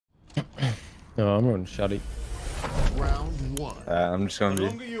No, I'm going shotty. Round one. I'm just going The to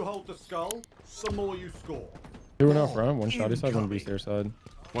longer you hold the skull, the more you score. 2 off front, 1 shotty side, 1 beast air side.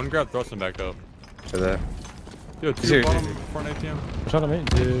 One grab thrust him back up. to that. Yo, He's two here, bottom he's here. front ATM. One shot on me,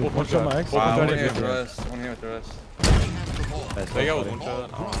 dude. One shot my X. Wow, One one here shot with on me. us. One here with us. They got with one shot.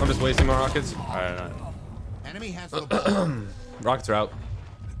 Oh. I'm just wasting my rockets. Alright. Enemy has the ball. Rockets are out.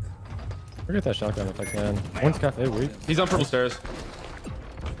 I'll get that shotgun if I can. One's cafe weak. He's on purple stairs.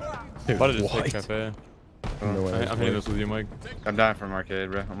 Dude, Why did it what? take cafe? No way. I'm hitting this with you, Mike. I'm dying from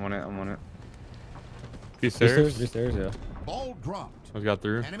arcade, bro. I'm on it. I'm on it. Beast Beast stairs. Beast stairs, yeah. Ball dropped. I got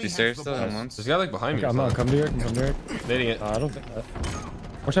through. Enemy These has stairs the still ball. in once. There's a guy like behind me. Okay, I'm on. Come to it. Come to it. Nading it. I don't think that.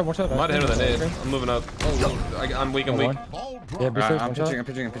 One shot. Might hit with a nade. I'm moving up. Oh, I'm weak. I'm weak. Ball Yeah, dropped. beast stairs, I'm one shot. pitching. I'm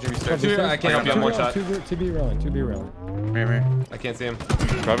pitching. I'm pitching. These stairs. I can't help you. I'm one shot. 2B rolling. 2B rolling. Here. I can't see him.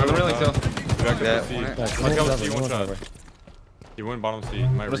 Drive I'm really still. Back Yeah, up to one C. it. Nice. Let's go One with C, one over. shot. You win bottom C.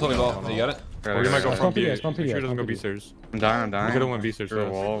 Might I'm just holding ball. You got it? Or you might go I'm front B. PDS, Make sure PDS, it doesn't go PDS. B stairs. I'm dying. I'm dying. We could've went B stairs Through a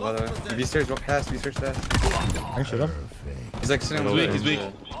fast. wall, by the way. B stairs. Walk past. B stairs fast. I can shoot him. He's like sitting on He's the weak. He's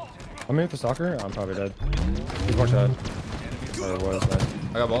weak. I'm in with the soccer. I'm probably dead. He's one shot. Or it was. Nice.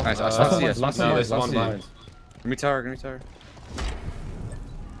 I got ball. Nice, I Last saw one, CS. last No, one, this last one one. blind. Give me tower. Give me tower.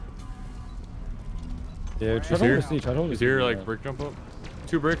 Yeah, try to here. hold the C. Try to hold the Is C. here like brick jump up?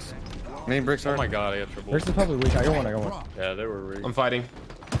 2 bricks. Main bricks are. Oh my god, I got triple. Bricks is probably weak. I got one. I got one. Yeah, they were rigged. I'm fighting.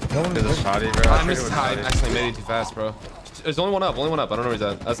 No one There's a is shotty, bro. I missed high. Actually made it too fast, bro. There's only one up. Only one up. I don't know where he's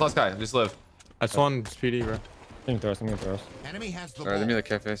at. That's last guy. Just live. That's one PD, bro. I'm gonna throw us. I'm gonna throw us. Enemy has the Alright, let me ball. the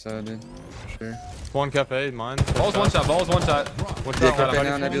cafe side, dude. Sure. One cafe, mine. Ball's one shot. Ball's one shot. One Yeah, shot. cafe One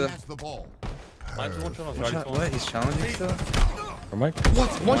now, shot. Enemy Nebula. has the ball. Mine's one shot. One shot. What? He's challenging still? Or Mike. What?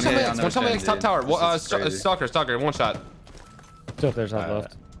 One shot. hit X. on One shot. those X. Top dude. tower. This is crazy. Stalker. One shot. Still up there. Top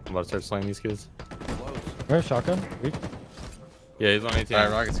left. I'm about to start slaying these kids. Where's shotgun? Weak. Yeah, he's on ATM.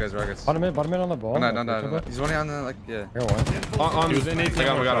 Alright, rockets, guys, rockets. Bottom mid on the ball. No. He's one on the, like, yeah. I got one. He was in ATM.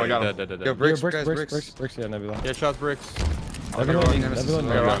 I got him. Dead. Yo, Yeah, bricks, bricks, guys, bricks. Yeah, Nebula. Yeah, shots bricks. Nebula, rolling, Nebula, Nemesis. I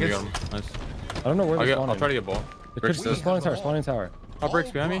Nebula. got him. Nice. I don't know where they're I'll spawning. try to get ball. It could Bricks be still. spawning tower. Oh, bricks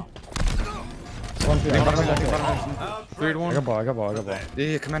behind me. Spawn field. I got ball. 3 to 1. I got ball.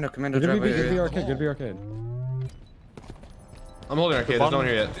 Yeah, commando, Good B, driveway. good B arcade. I'm holding arcade. There's no one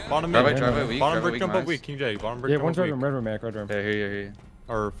here yet. Bottom Driveway, mid. driveway, weak. Bottom driveway, brick jump nice. up weak. King J. Bottom brick Yeah, jump one's up red weak. room, red room. Yeah, here.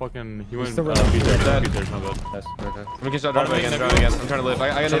 Or fucking, he went still B red. stairs. Dead. B stairs, not bad. Nice. Okay. I'm gonna shot driveway again. I'm trying to live.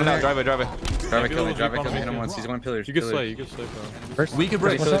 I got it out. Driveway. Driveway, kill me, Nebula's hit him weak once. He's one pillars. You can slay, bro. Bricks. We could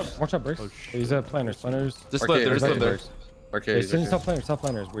break. One shot bricks. Oh, He's planners. Just live there. Just live there. Okay, He's sitting top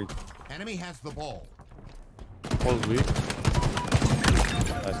planners. Weak. Enemy has the ball. Ball's weak.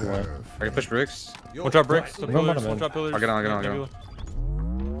 Nice, we win. I can push bricks. One shot bricks. The We're going pillars. bottom One end. shot pillars. I'll get on. Nebula.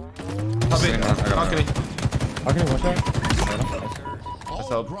 Top Same eight. one, I got How can he? How can he one shot? Ball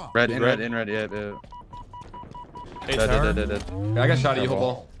help. dropped. Red, He's in red. red, yeah. A tower. Dead. I got shot at you. Hold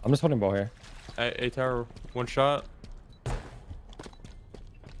ball. I'm just holding ball here. A tower. One shot.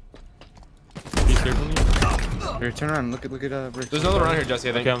 He's here for me. Here, turn around, look at bricks. There's another around here, Jesse.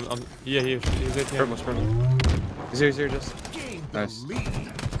 I think. Okay, yeah, he's ATM. Purple. He's here, just. Nice.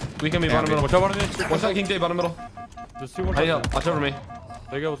 We can be Yeah, bottom middle. Watch out, bottom mid. One shot, King J, bottom middle. There's 2 one Hey, shots. help. Watch over me.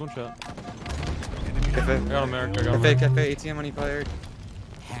 There you go, with one shot. Cafe. I got him, Eric. I got him. Cafe, ATM on you, player.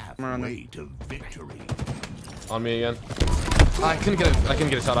 Halfway to victory. On me again. I couldn't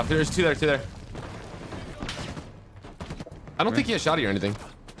get a shot off. There's two there. I don't think he has shot at you or anything.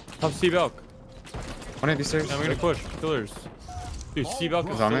 Top C Belk. One of these stairs. Yeah, we're gonna push. Pillars. Dude, C Belk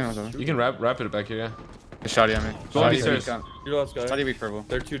is It's on me. You can wrap it back here, yeah. The shotty on me. Go on Shotty these stairs. weak. Your last guy. Shotty weak purple.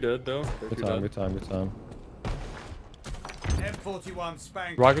 They're 2 dead though. They're Good 2 time. dead. Good time. M41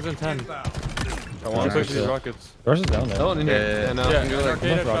 spank. Rockets in 10. Inbound. I want to Nice. push these rockets. Rush is down there. No one in here. Yeah. Yeah, no. Yeah, do yeah, like-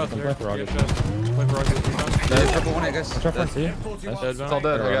 arcade I'm shots. playing for Rockets. Play for Rockets. The purple one, I guess. Watch out front, see? M41 Dead, spank. It's all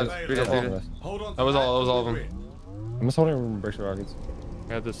dead. I got Three dead. Hold on. That was all of them. I'm just holding bricks for Rockets.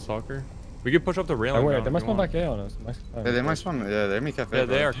 I had this soccer. We could push up the Oh railing. wait, now they if must you spawn want. back A on us. Nice. Yeah, they might spawn. Yeah, they're me cafe. Yeah,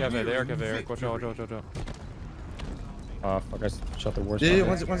 they bro. are cafe. Eric. Watch out. Fuck, I shot the worst.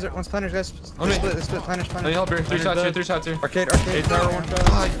 Yeah, shot. one's planners, guys. Okay. Split planners. Any help here? Three shots here. Arcade. A tower, one shot.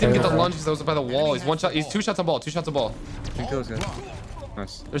 Oh, I didn't get the lunge because I was up by the wall. He's one shot. He's 2 shots on ball. 2 shots on ball. Two kills, guys.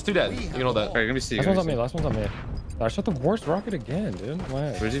 Nice. There's 2 dead. You can hold that. Alright, gonna be C. Last one's on me. I shot the worst rocket again, dude.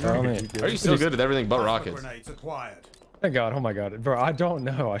 Why? Where's he They're from? on me. Are you so good at everything but rockets? Grenades acquired. Thank God. Oh my God, bro. I don't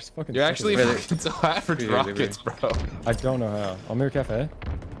know. I just fucking. You're suck actually at this. fucking so average rockets, bro. I don't know how. I'm near cafe.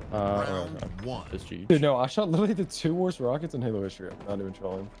 Round one. This G. Dude, no, I shot literally the 2 worst rockets in Halo history. I'm not even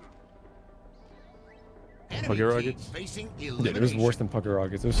trolling. Pucker rockets. Facing Yeah, it was elimination. worse than Pucker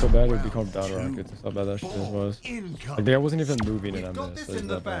Rockets. It was so bad it would be called Down Rockets. That's how bad that shit was. Like, Incoming. I wasn't even moving in that Got minute. this So it was in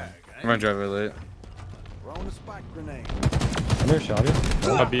the that bad. bag. I'm gonna drive it late. Throwing a spike grenade. I'm here,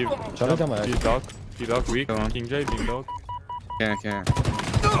 Shotty. B. Shotty down my B ass. dog. B dog weak. Go on. King J. B dog. Can't.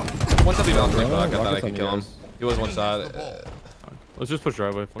 One shot, be down. Yeah, I thought I rockets could on kill you him. guys. He was one shot. Let's just push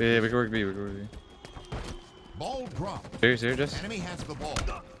driveway. Fuck Yeah, it. we can work B. We can work B. Ball dropped. Here, just. Enemy has the ball.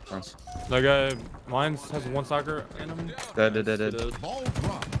 Nice. That guy, mine has one soccer in him. Dead. Ball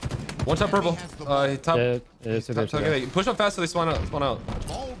dropped. One shot purple. Enemy has the ball. Top. Yeah, it's Top, there. top, okay, push up fast so they spawn out. Ball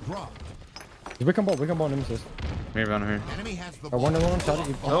dropped. We can ball, nemesis. Me around here. Enemy has the I ball. one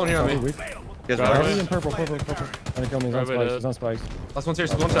Shotty. No one here on me. Weak. You guys Driveway. are Shotty in purple. Trying to kill me. He's on Driveway spikes. He's on spikes. Last one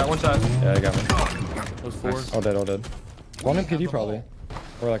serious. One shot. Yeah, I got me. That was 4. All dead. One in PD probably.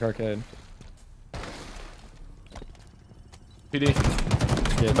 Or like arcade. PD.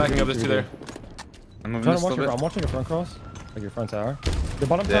 Yeah, Backing up. There's two there. I'm I'm moving this a watch little your, bit. I'm watching your front cross. Like your front tower. The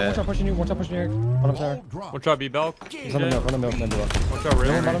bottom tower, Yeah. one shot pushing you, here. Bottom tower. Ball dropped. One shot B bell. He's on the milk, Nebula. One shot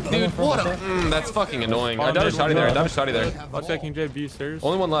rail. Bottom, Dude, what a. That's fucking annoying. I died a shotty there. Let's get King J. B stairs.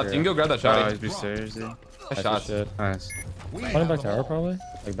 Only one left. You can go grab that Oh, shotty. he's be serious, dude. Nice shot. Shit. Nice. We Running have back the tower ball. probably?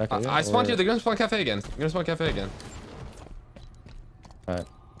 Like back at you? I spawned or- here. They're gonna spawn cafe again. Alright.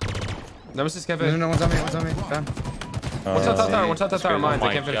 Nemesis cafe. No, one's on me. Down. One shot top tower. One shot top tower. Mine. Oh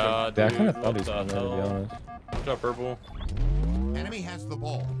They can't finish him. god, Yeah, I dude. kind of thought he What spawned the there, to be hell? honest. One shot purple. Enemy has the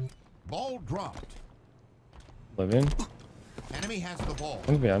ball. Ball dropped. Living. Enemy has the ball.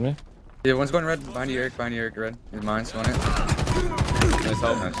 One's behind me. Yeah, one's going red. Behind you, Eric. Red. He's mine. Spawn it. Nice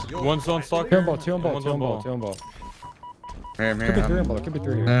help. Nice. One's on stalker. Two on ball. One's Two on ball. Here. Could be three on ball. Could be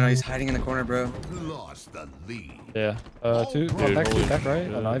three here. No, he's hiding in the corner, bro. Lost the lead. Yeah. Two. Dude, Back holy right.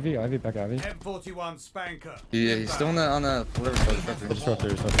 shit. On Ivy. Back Ivy. M41 spanker. Yeah, he's still on the whatever. The disruptor.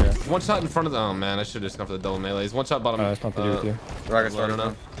 Yeah. One shot in front of the. Oh man, I should have just gone for the double melee. He's one shot bottom. It's not to do with you. Rockets. I don't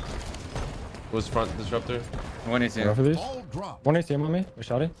know. Was front disruptor? 118. Go for these. Ball dropped. One ATM on me. With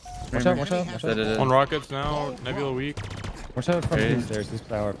Shotty. Watch out. Dead. On rockets now. Nebula weak. Watch out in front of Okay. these stairs. This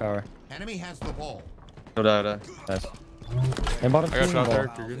power. Enemy has the ball. Go down. Nice. And bottom I got two shot ball.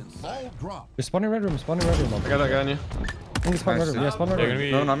 there. You're good. Ball dropped. You're spawning red room. I got that guy on you. I think it's spawn red room. Yeah, spawn red They're gonna room.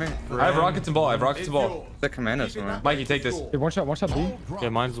 be. No, not me. I have rockets and ball. It's yours. The commando somewhere. Mikey, take this. Hey, one shot B. Ball dropped. Yeah,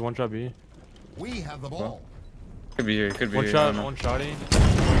 mine's one shot B. We have the ball. Could be here. One shot. One shotty.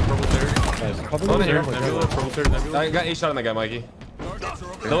 Purple stairs. Nice. Probably Oh, lose there. the Nebula. Purple stairs. Nebula. I got 8 shot on that guy, Mikey.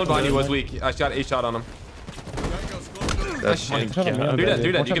 No one behind you was weak. I shot 8 shot on him. That's shit. Shot on me, I'm Do dead, that.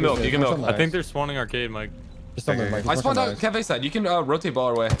 dude. Watch You can out, milk. dude. You can Watch milk. out, I think they're spawning arcade, Mike. Just on the Okay. mic. I spawned out cafe side. You can rotate ball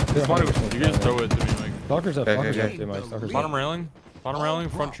our way. Spawning. You can just throw it to me, Mike. Stalker's up. Okay, Stalker's okay. up, dude, Mike. Stalker's Bottom up. railing.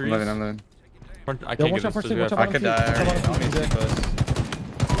 Front trees. I'm living. Front, I Yo, can't watch get out this. for This watch guy. out I could die. Watch out already. bottom I'm feet, easy,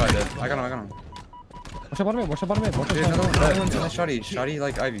 but I dead. I got him. Watch out bottom mid. Watch out bottom mid. Watch out Dude, bottom another mid. one's in the Shotty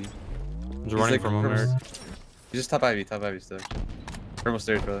like Ivy. He's running like from him, purple- Eric. He's just top Ivy still. Purple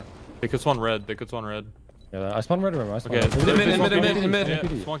stairs, brother. They could spawn red. Yeah, I spawned red room. I spawned Okay. red room. In mid. Yeah,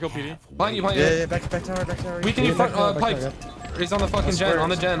 spawn kill PD. Behind you. Yeah, back tower. We can use front pipes. He's on the fucking gen. On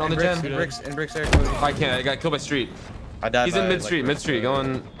the gen. In bricks there. I can't. I got killed by street. I died. He's in mid street.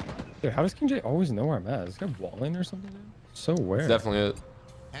 Going. Dude, how does King J always know where I'm at? Is this guy walling or something, dude? So weird. Definitely it.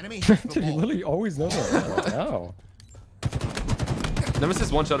 Enemy has the Dude, he ball. literally always knows where I'm at. How?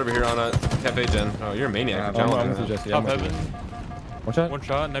 Nemesis one shot over here on a cafe gen. Oh, you're a maniac. I'm I'm challenging with you, that. Jesse. Top I'm with you. heaven. One shot. One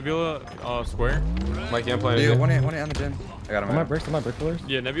shot. Nebula. Square. Mikey, I'm playing. Dude, with one hit on the gym. I got him. Am I brick pillars?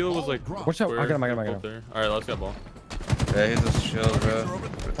 Yeah, Nebula was like. Watch out. I square. got him. Both there. All right, let's get ball. Yeah, he's just chill, bro.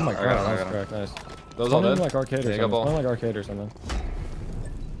 Oh my I god, got him. that was correct. Nice. Those all Spawned in dead. like arcade or Yeah, you got something. ball. Spawned like arcade or something.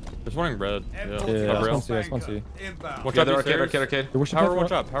 They're spawning red. Yeah, Yeah. I Top rail. spawned C. I spawned C. Inbound. Watch Yeah, out, they're these arcade. stairs. Dude, we should Power play one for-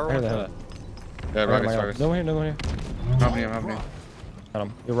 shot. Power I heard one that. shot. Yeah, Oh my rockets. god. No one here. No one here. I'm helping you. Got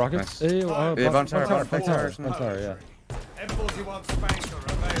him. Your rockets? Nice. Hey, Yeah, bottom tower, back tower, yeah. M41 spanker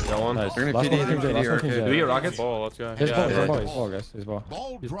available. Got one. Nice. They're gonna Last PD, one, King J, they're last one, PD, King J. Do we get rockets? Ball. Let's go. His ball, Yeah, his ball, yeah. his ball, guys. His ball.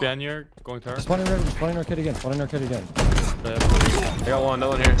 Ball He's dropped. down here. Going tower. Spawning red, spawning arcade again. I got one. No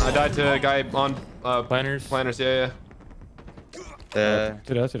one here. I died to a guy on Planners. planners. Yeah. Yeah.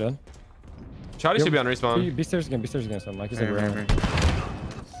 Two dead. Shotty should be on respawn. Be stairs again, son. Like he's like Here. around.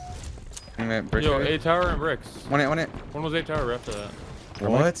 Brick Yo, area. A tower and bricks. One hit. One was A tower after that.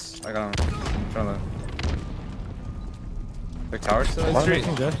 What? I got him. I'm trying to. The tower still? One Bottom street.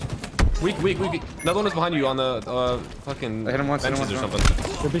 King J. Weak. Another one is behind you on the fucking I hit him once, benches or hit him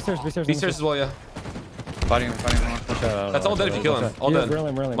something. Yo, be stairs. These stairs as well, yeah. Fighting him. That's all dead if you kill him. All dead.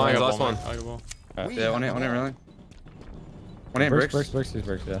 Railing. Mine. I got last ball, one. man. I got ball. Yeah, one hit really. One hit Bricks, bricks. these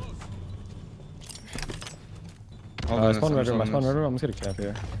bricks, yeah. Hold on, I spawned red I'm room, still in this. I'm just gonna camp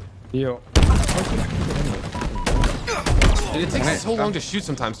here. Yo. Dude, it takes so long to shoot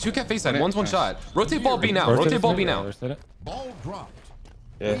sometimes. Two cat face side, one's one shot. Rotate ball B now. Rotate ball B now. Ball dropped.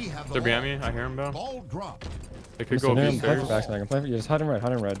 Yeah. We have the They're behind ball. me. I hear him, bro. Ball dropped. They could go B stairs. You just hide in red,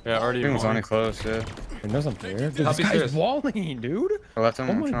 hide in red. Yeah, already. He was on one. it close, yeah. He knows I'm here. Dude, Top this stairs. guy's walling, dude. I left him.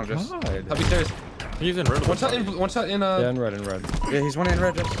 Oh I'm my trying to just. god. Happy stairs. He's in red. One shot in. One shot in. Yeah, in red, in red. Yeah, he's one in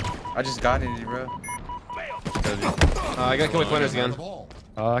red. I just got it, bro. I got kill with planners again. The ball.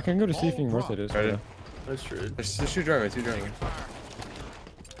 I can go to see if you can rotate this. Ready? That's true. There's two drivers, two drivers.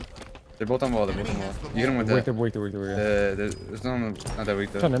 They're both on wall, they're both on wall. You hit him with Wait, that. wait. There's no, not that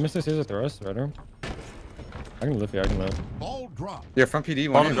weak though. Trying to miss this. Here's a thrust, right arm. I can lift you, I can lift. Ball dropped. Yeah, front PD,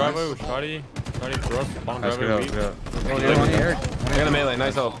 one Bottom in, driveway nice. with Shotty. Shotty thrust. Bottom Nice, good driveway help, weak. good help. Oh, Yeah, one here. I got a melee.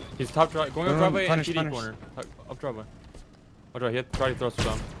 Nice help. He's top drive. Going up No, driveway and punish, PD punish. corner. Up driveway. Up driveway. He had tried to thrust it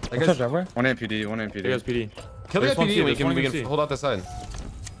down. What's up, driveway? One in PD, one in He has PD. PD. Kill the There's one PD. C, We there's one can C. hold out the side.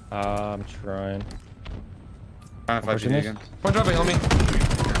 I'm trying. Trying to fight pushing PD this. again. One driveway, help me.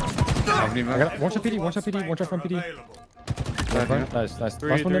 I got one shot PD, one shot PD, one shot from PD. Available. Nice, nice.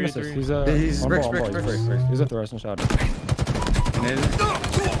 Three, Last one three, nemesis. three. He's Yeah, he's on bricks, ball, on bricks, ball. bricks. He's a thrust and shot. Nice.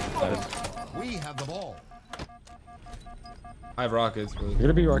 We have the ball. I have rockets. But... You're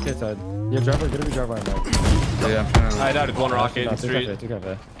gonna be arcade side. Yeah, driver, gonna be driver on that. Yeah, I'm trying to. I died with one rocket in street. Two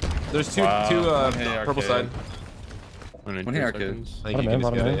cafe. There's two Wow. One hit purple arcade. side. One One here, kid. I think Bottom you man, can just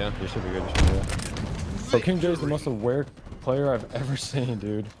bottom get man. it, yeah. You should be good, you should be good. Bro, King J is the most aware player I've ever seen,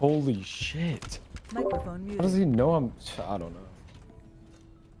 dude. Holy shit. Microphone How does muted. he know I'm... I don't know.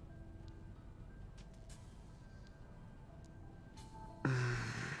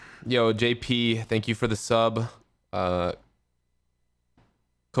 Yo, JP, thank you for the sub.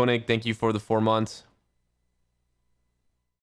 Koenig, thank you for the 4 months.